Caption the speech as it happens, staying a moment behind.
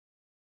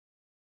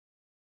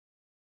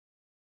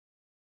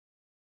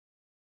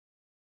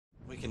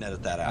We can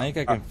edit that out. I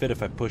think I can fit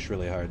if I push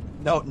really hard.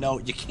 No,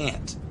 you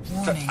can't.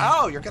 Warning.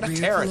 Oh, you're gonna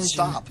tear it. Collision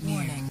Stop.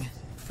 Warning.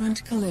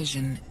 Front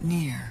collision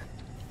near.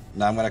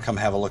 Now I'm gonna come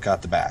have a look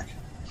out the back.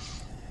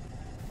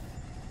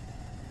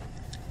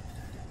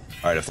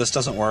 Alright, if this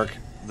doesn't work,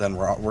 then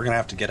we're gonna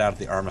have to get out of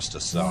the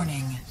armistice zone.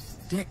 Warning.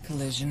 Deck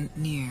collision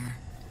near.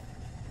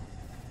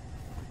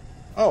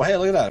 Oh, hey,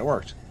 look at that. It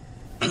worked.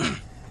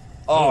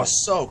 Oh,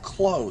 so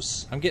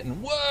close. I'm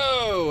getting...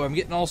 Whoa! I'm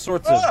getting all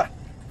sorts Ah! of...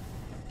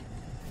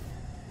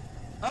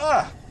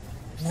 Ah!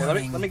 Okay,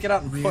 Warning. let me get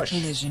out and Rear push.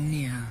 collision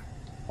near.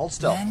 Hold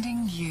still.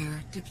 Landing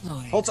gear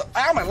deployed. Hold still.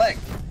 Ow, my leg!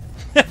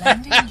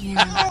 Landing gear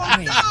Oh,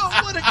 ready. no!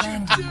 What did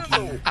Landing you do?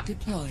 gear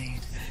deployed.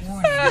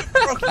 Warning.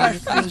 Broke my Rear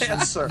collision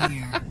sir.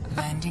 near.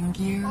 Landing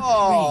gear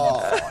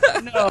Oh,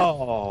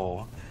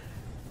 no.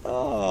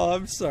 Oh,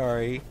 I'm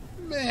sorry.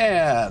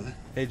 Man.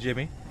 Hey,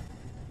 Jimmy.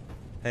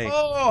 Hey.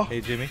 Oh.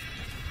 Hey, Jimmy.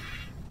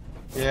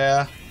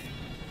 Yeah.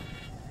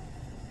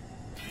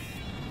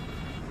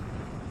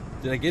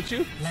 Did I get you?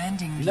 ready.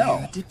 Landing gear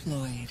No.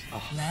 deployed.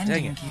 Oh, dang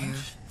Landing it. gear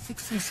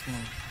successful.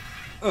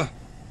 Oh!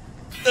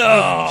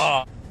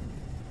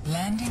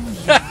 Landing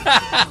gear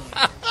deployed.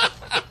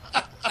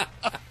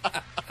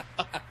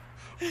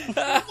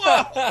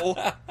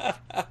 Whoa!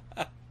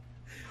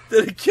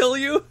 Did it kill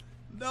you?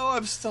 No,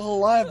 I'm still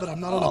alive, but I'm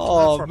not on the Oh,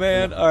 platform.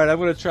 man. Alright, I'm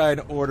going to try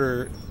and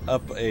order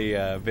up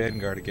a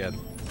Vanguard again.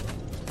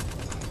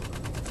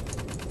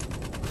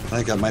 I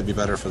think that might be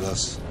better for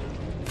this.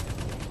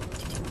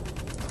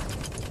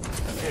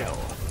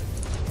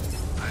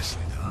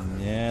 Nicely done.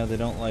 Yeah, they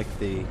don't like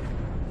the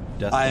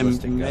death I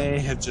ballistic may gun.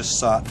 have just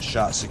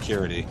shot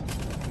security.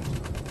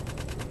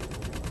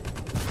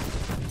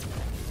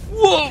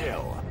 Whoa!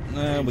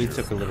 Kill. We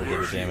took a little bit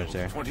of damage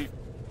there. 20.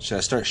 Should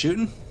I start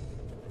shooting?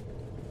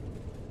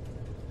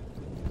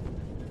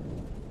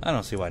 I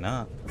don't see why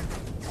not.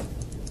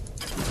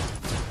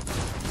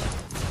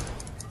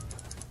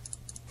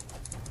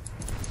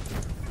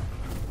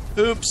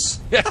 Oops.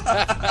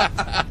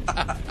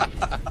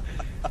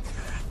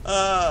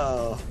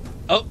 Oh.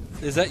 Oh,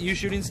 is that you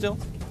shooting still?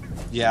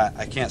 Yeah,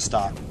 I can't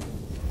stop.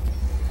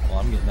 Well,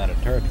 I'm getting out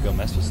of turret to go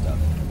mess with stuff.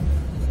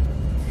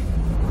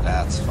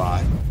 That's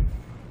fine.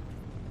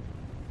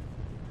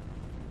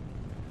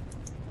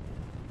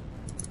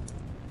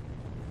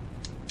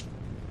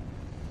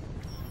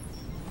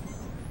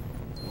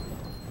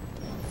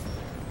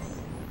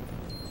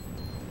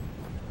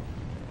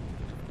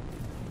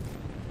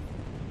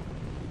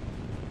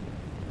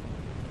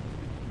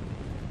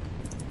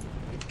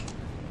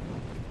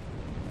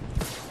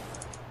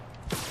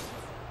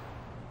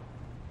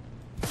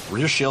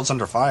 Rear shield's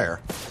under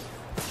fire.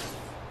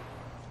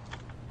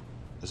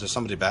 Is there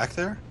somebody back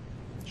there?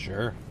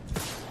 Sure.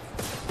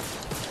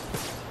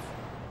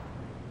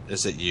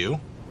 Is it you?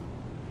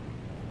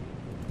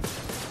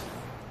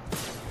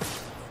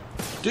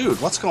 Dude,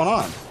 what's going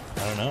on? I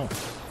don't know.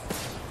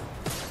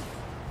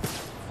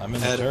 I'm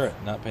in the Ed. turret,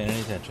 not paying any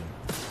attention.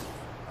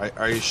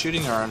 Are you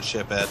shooting our own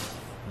ship, Ed?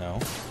 No.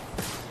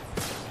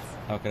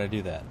 How could I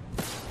do that?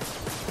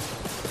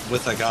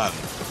 With a gun.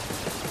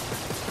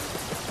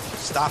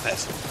 Stop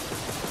it.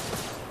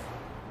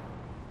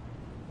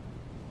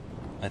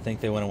 I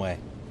think they went away.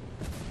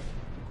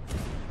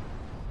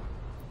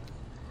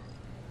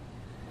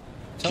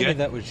 Tell me Get-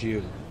 that was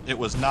you. It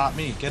was not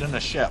me. Get in a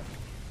ship.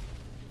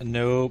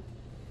 Nope.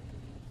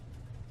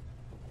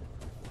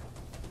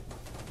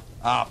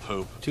 Ah,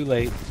 poop. Too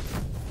late.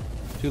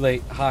 Too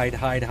late. Hide,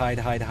 hide, hide,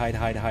 hide, hide,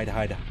 hide, hide,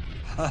 hide.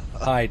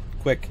 Hide,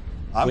 quick.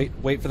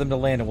 Wait for them to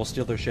land and we'll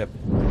steal their ship.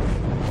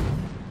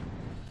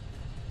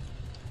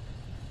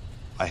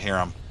 I hear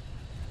him.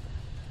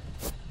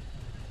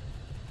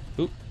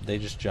 Oop, they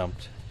just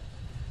jumped.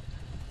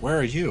 Where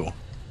are you?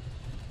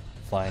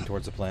 Flying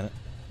towards the planet.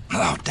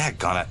 Oh,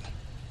 daggone it.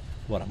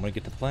 What, I'm gonna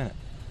get to the planet.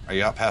 Are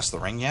you out past the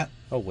ring yet?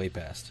 Oh, way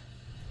past.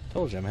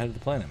 Told you, I'm headed to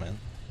the planet, man.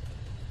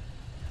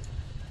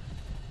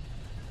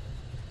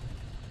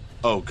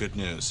 Oh, good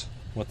news.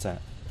 What's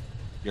that?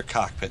 Your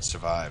cockpit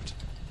survived.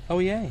 Oh,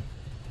 yay.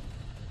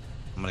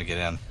 I'm gonna get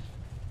in.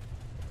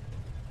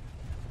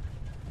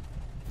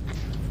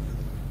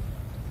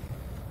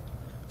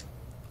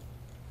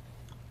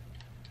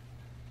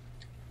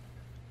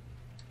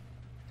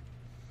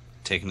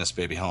 Taking this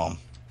baby home.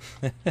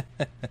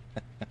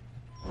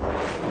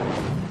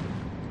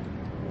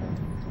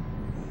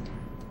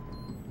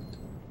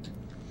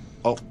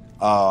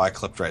 Oh, I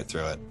clipped right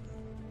through it.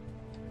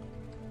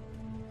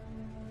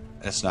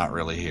 It's not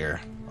really here.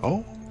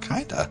 Oh,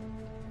 kinda.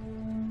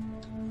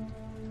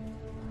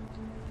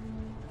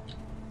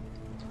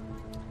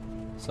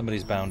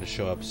 Somebody's bound to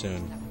show up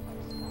soon.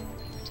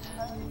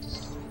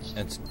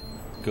 Let's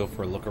go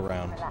for a look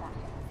around.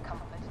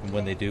 And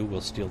when they do,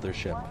 we'll steal their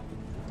ship.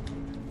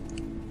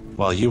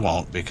 Well, you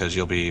won't, because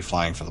you'll be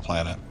flying for the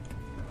planet.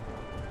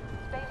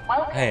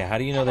 Hey, how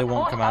do you know they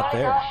won't come out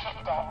there?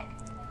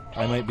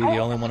 I might be the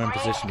only one in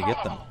position to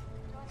get them.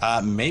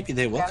 Maybe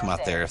they will come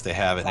out there if they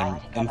have an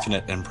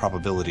infinite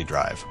improbability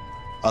drive.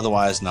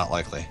 Otherwise, not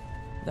likely.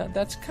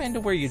 That's kind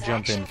of where you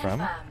jump in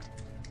from.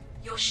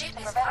 Your ship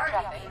is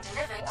currently being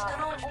delivered to the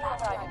launch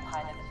platform.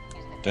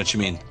 Don't you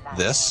mean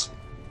this?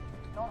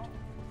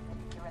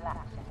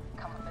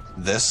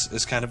 This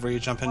is kind of where you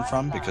jump in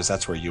from, because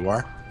that's where you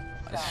are?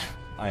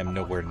 I am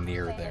nowhere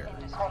near there.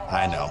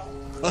 I know.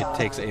 It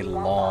takes a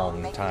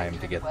long time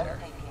to get there.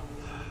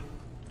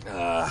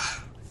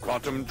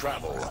 Quantum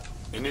travel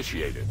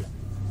initiated.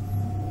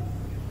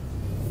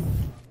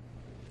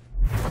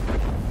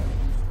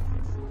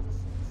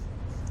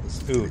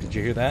 Ooh, did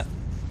you hear that?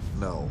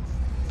 No.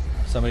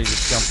 Somebody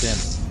just jumped in.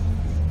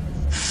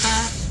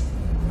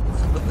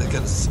 They're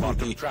gonna see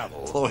Quantum me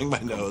travel blowing my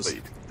nose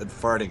complete. and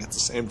farting at the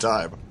same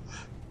time.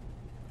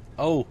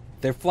 Oh,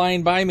 they're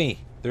flying by me.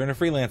 They're in a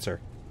freelancer.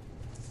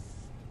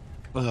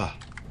 Ugh.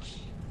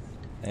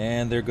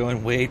 And they're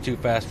going way too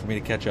fast for me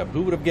to catch up.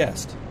 Who would have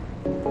guessed?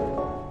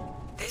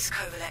 This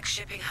Kovalex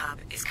shipping hub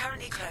is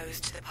currently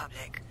closed to the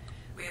public.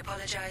 We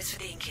apologize for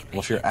the inconvenience.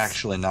 Well, if you're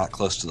actually not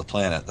close to the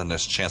planet, then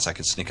there's a chance I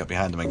could sneak up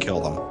behind them and kill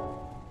them.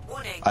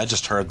 Warning. I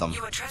just heard them.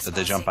 You are Did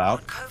they jump trespassing out?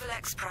 on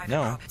Kovalex private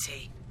No.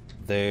 property.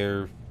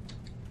 They're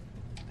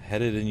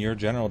headed in your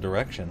general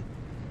direction.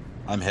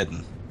 I'm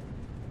hidden.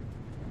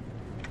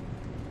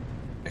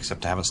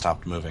 Except I haven't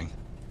stopped moving.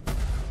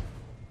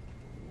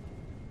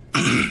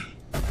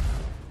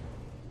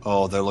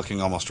 Oh, they're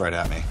looking almost right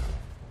at me.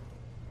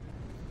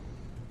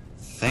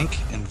 Think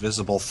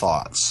invisible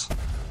thoughts.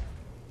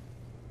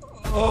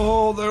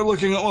 Oh, they're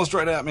looking almost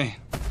right at me.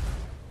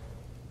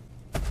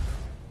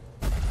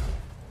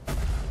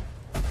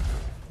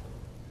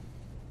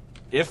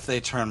 If they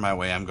turn my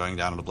way, I'm going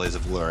down in a blaze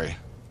of glory.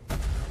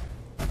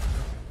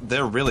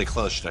 They're really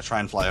close. Should I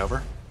try and fly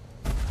over?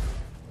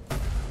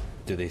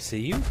 Do they see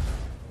you?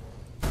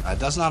 It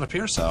does not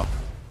appear so.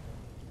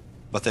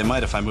 But they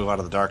might if I move out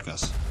of the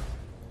darkness.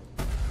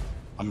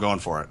 I'm going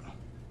for it.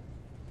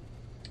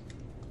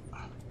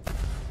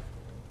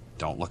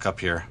 Don't look up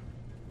here.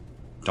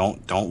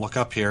 Don't look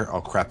up here. Oh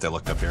crap, they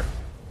looked up here.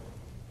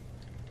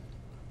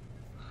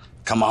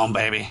 Come on,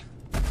 baby.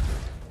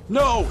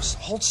 No!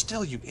 Hold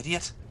still, you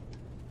idiot.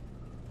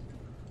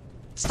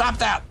 Stop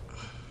that!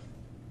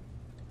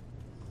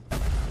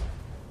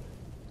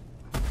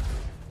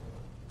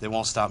 They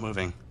won't stop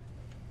moving.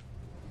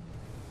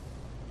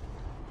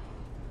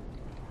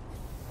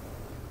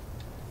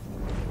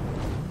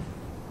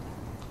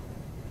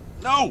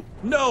 No!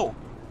 No!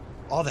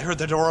 Oh, they heard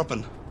the door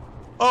open.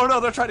 Oh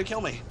no, they're trying to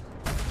kill me.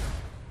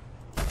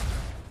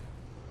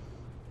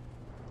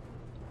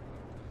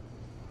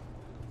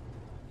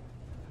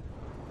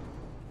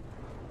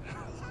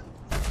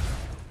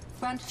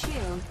 Front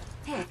shield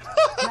hit.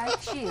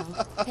 Right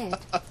shield hit.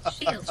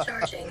 Shields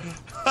charging.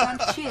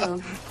 Front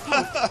shield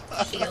hit.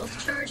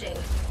 Shields charging.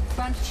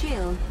 Front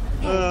shield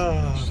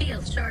hit.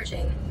 Shields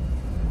charging.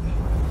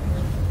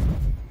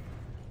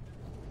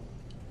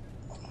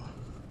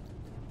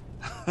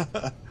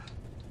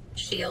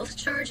 Shields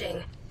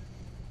charging.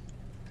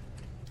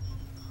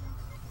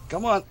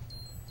 Come on.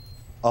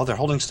 Oh, they're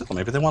holding still.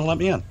 Maybe they want to let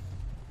me in.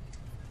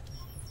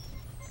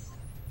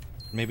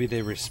 Maybe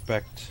they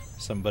respect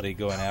somebody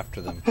going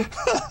after them.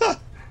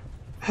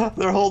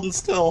 They're holding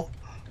still.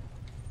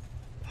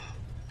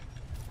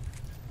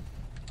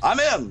 I'm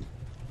in.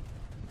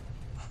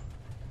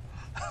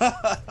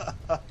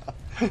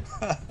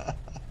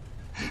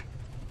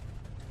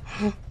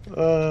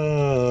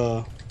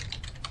 Oh,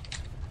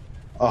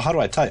 how do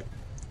I type?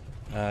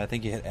 I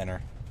think you hit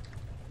enter.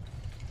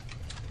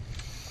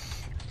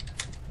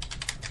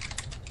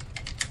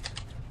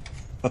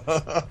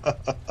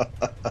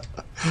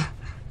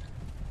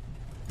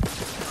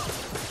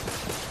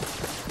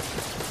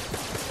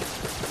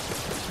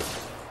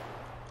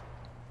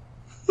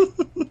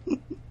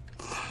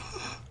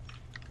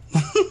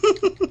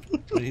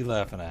 What are you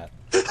laughing at?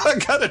 I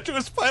got into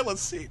his pilot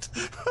seat.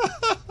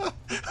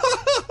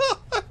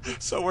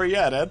 So where you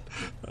at, Ed?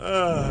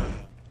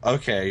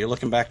 Okay, you're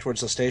looking back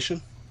towards the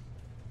station?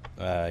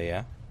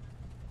 Yeah.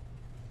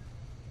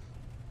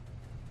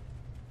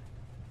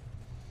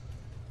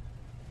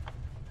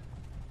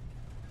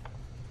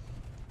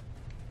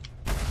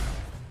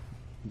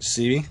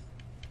 See me?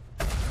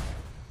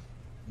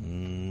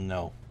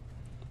 No.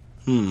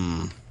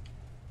 Hmm.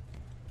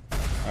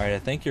 Alright, I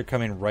think you're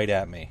coming right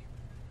at me.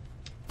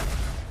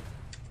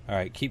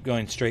 Alright, keep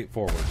going straight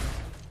forward.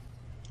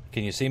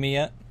 Can you see me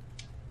yet?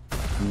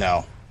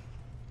 No.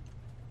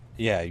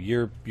 Yeah,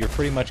 you're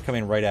pretty much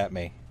coming right at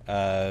me.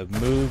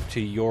 Move to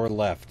your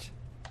left.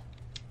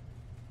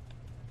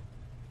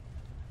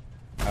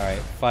 Alright,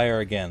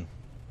 fire again.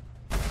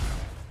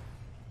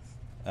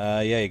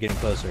 Yeah, you're getting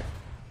closer.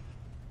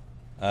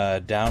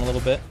 Down a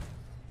little bit.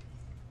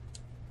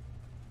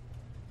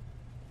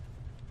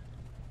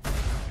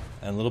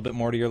 And a little bit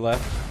more to your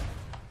left.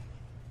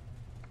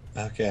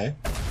 Okay.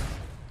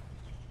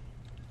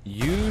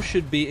 You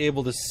should be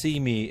able to see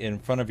me in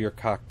front of your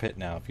cockpit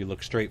now if you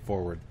look straight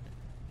forward.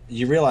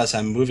 You realize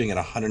I'm moving at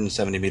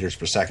 170 meters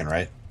per second,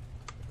 right?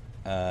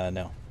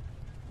 No.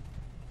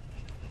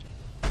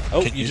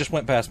 Oh, you just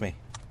went past me.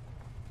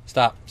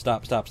 Stop.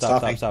 Stopping.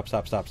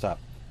 Stop.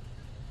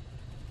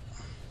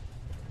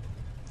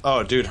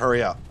 Oh, dude,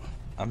 hurry up.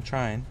 I'm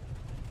trying.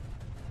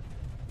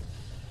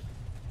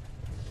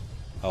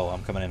 Oh,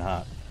 I'm coming in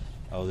hot.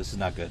 Oh, this is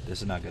not good.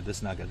 This is not good. This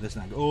is not good. This is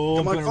not good. Oh,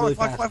 Come I'm on, coming really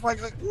fast. fly.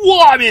 Whoa,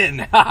 I'm in!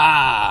 Ha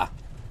ha!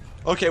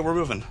 Okay, we're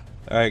moving.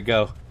 All right,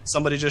 go.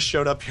 Somebody just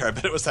showed up here. I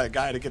bet it was that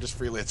guy to get his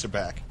freelancer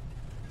back.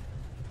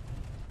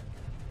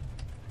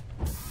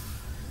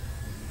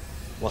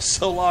 Well,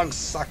 so long,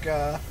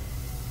 sucker.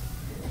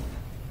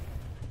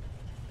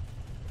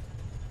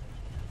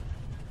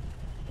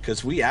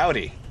 Because we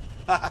outie.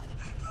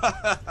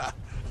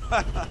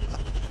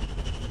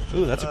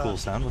 Ooh, that's a cool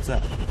sound. What's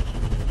that?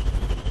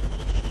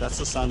 That's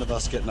the sound of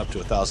us getting up to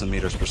 1,000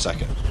 meters per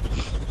second.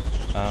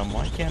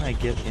 Why can't I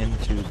get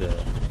into the...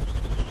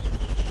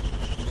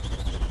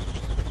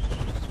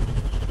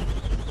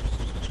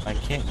 I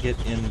can't get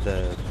in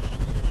the...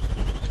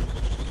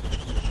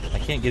 I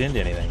can't get into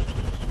anything.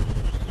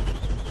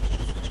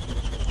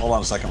 Hold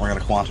on a second, we're going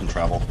to quantum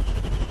travel.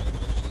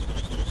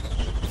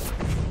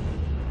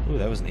 Ooh,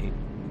 that was neat.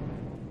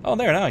 Oh,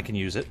 there, now I can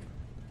use it.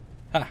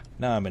 Ha!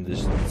 Now I'm in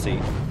this seat.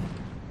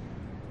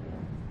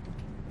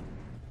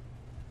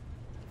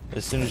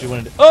 As soon as you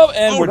went into... Oh,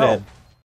 and we're no. dead.